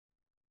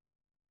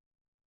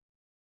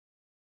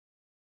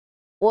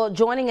Well,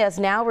 joining us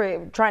now,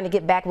 we're trying to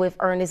get back with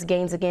Ernest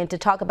Gains again to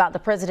talk about the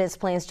president's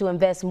plans to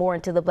invest more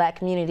into the Black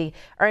community.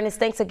 Ernest,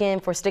 thanks again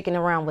for sticking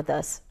around with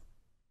us.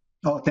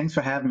 Oh, thanks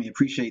for having me.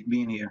 Appreciate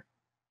being here.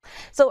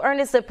 So,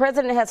 Ernest, the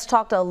president has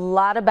talked a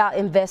lot about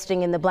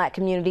investing in the Black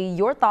community.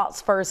 Your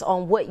thoughts first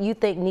on what you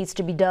think needs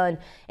to be done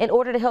in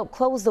order to help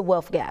close the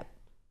wealth gap.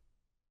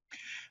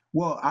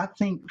 Well, I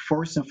think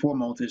first and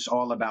foremost, it's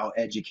all about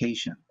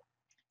education.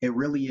 It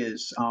really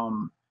is.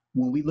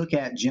 When we look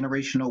at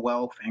generational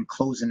wealth and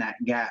closing that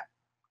gap,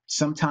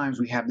 sometimes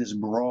we have this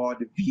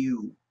broad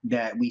view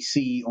that we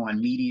see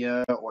on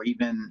media or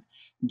even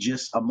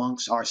just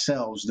amongst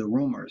ourselves, the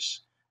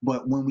rumors.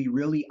 But when we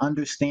really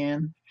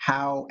understand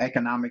how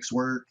economics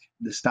work,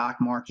 the stock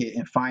market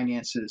and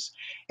finances,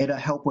 it'll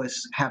help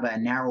us have a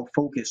narrow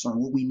focus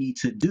on what we need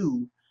to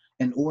do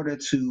in order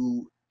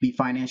to be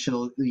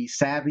financially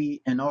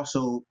savvy and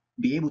also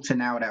be able to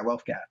narrow that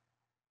wealth gap.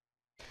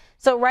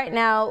 So right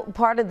now,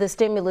 part of the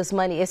stimulus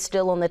money is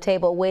still on the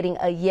table, waiting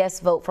a yes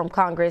vote from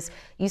Congress.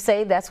 You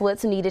say that's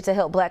what's needed to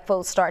help Black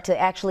folks start to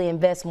actually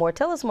invest more.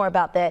 Tell us more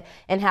about that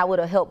and how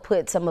it'll help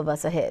put some of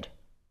us ahead.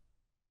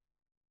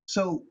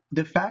 So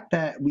the fact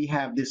that we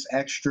have this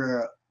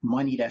extra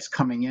money that's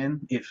coming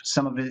in, if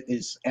some of it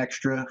is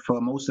extra for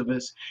most of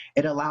us,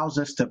 it allows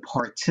us to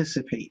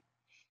participate.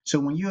 So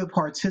when you're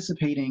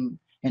participating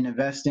and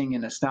investing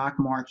in the stock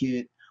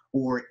market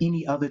or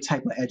any other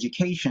type of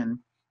education,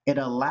 it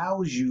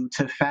allows you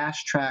to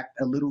fast track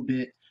a little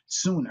bit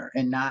sooner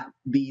and not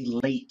be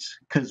late,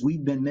 because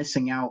we've been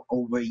missing out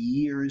over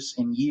years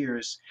and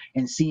years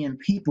and seeing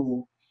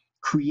people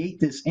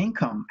create this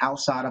income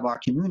outside of our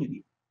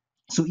community.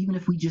 So even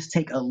if we just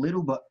take a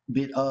little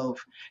bit of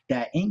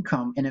that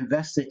income and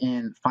invest it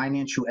in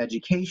financial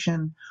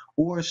education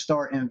or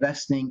start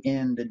investing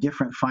in the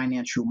different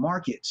financial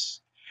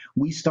markets,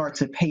 we start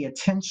to pay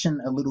attention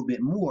a little bit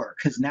more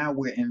because now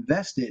we're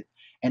invested,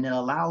 and it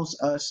allows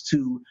us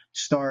to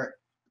start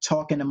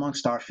talking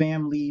amongst our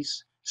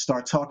families,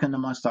 start talking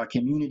amongst our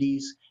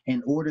communities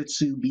in order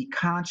to be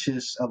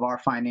conscious of our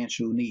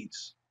financial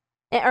needs.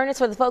 And Ernest,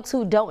 for the folks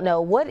who don't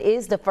know, what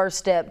is the first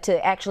step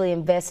to actually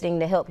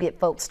investing to help get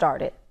folks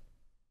started?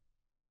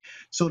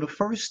 So the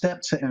first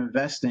step to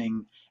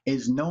investing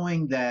is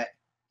knowing that,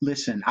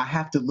 listen, I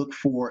have to look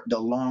for the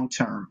long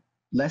term.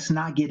 Let's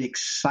not get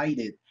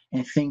excited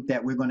and think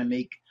that we're going to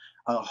make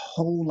a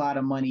whole lot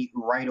of money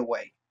right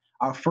away.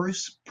 Our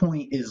first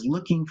point is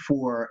looking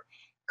for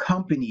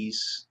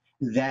companies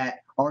that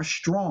are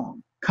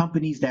strong,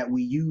 companies that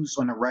we use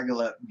on a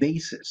regular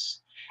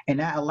basis. And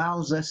that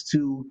allows us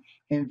to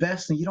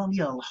invest, and you don't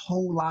need a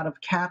whole lot of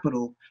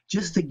capital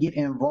just to get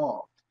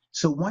involved.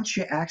 So once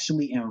you're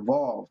actually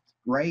involved,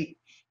 right,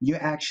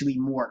 you're actually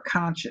more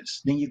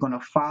conscious. Then you're going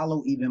to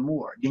follow even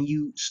more. Then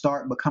you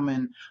start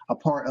becoming a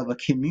part of a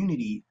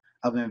community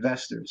of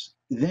investors.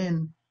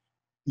 Then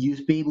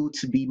you'll be able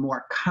to be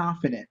more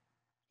confident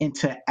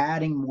into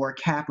adding more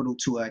capital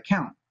to an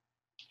account.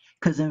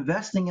 Because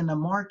investing in the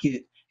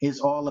market is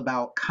all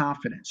about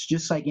confidence,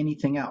 just like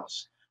anything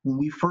else. When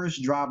we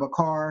first drive a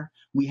car,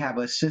 we have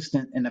an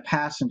assistant in the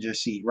passenger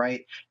seat,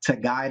 right, to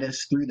guide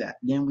us through that.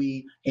 Then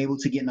we able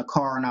to get in a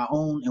car on our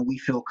own and we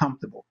feel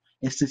comfortable.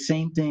 It's the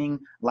same thing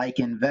like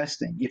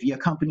investing. If your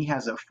company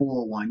has a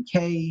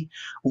 401k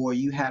or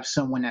you have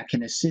someone that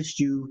can assist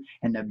you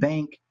in the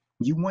bank,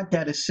 you want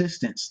that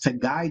assistance to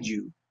guide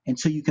you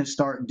until you can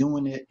start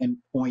doing it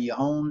on your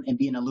own and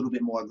being a little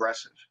bit more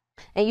aggressive.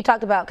 And you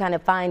talked about kind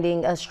of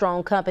finding a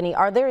strong company.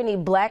 Are there any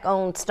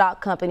Black-owned stock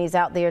companies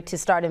out there to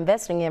start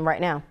investing in right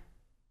now?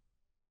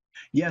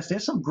 Yes,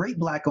 there's some great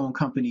Black-owned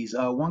companies.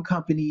 One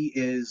company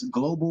is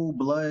Global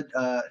Blood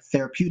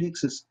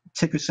Therapeutics, is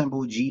ticker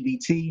symbol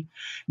GBT.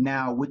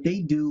 Now, what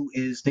they do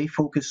is they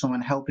focus on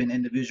helping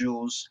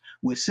individuals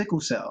with sickle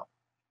cell.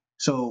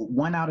 So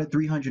 1 out of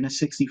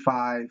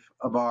 365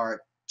 of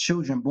our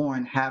children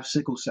born have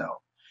sickle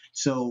cell.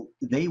 So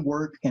they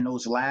work in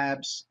those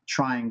labs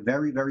trying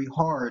very, very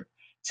hard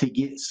to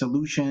get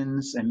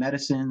solutions and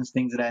medicines,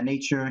 things of that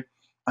nature.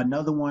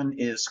 Another one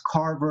is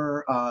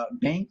Carver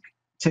Bank,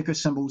 ticker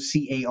symbol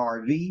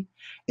CARV.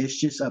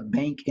 It's just a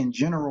bank in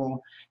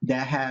general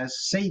that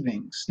has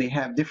savings. They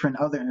have different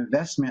other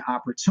investment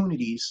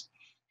opportunities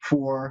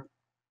for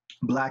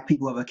Black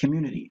people of a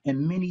community,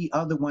 and many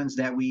other ones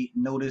that we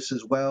notice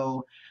as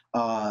well.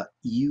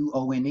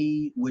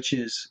 UONE, which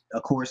is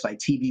of course like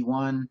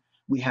TV1.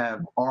 We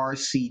have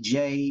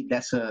RCJ,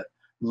 that's a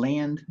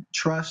land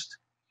trust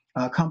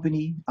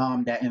company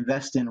that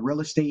invests in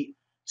real estate.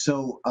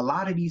 So a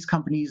lot of these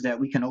companies that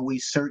we can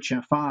always search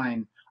and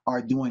find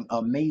are doing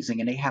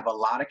amazing, and they have a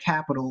lot of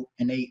capital,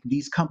 and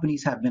these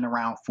companies have been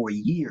around for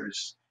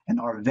years and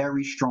are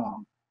very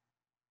strong.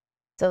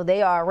 So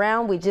they are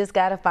around. We just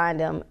got to find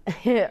them.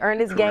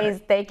 Ernest Gaines,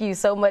 Correct. thank you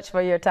so much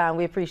for your time.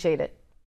 We appreciate it.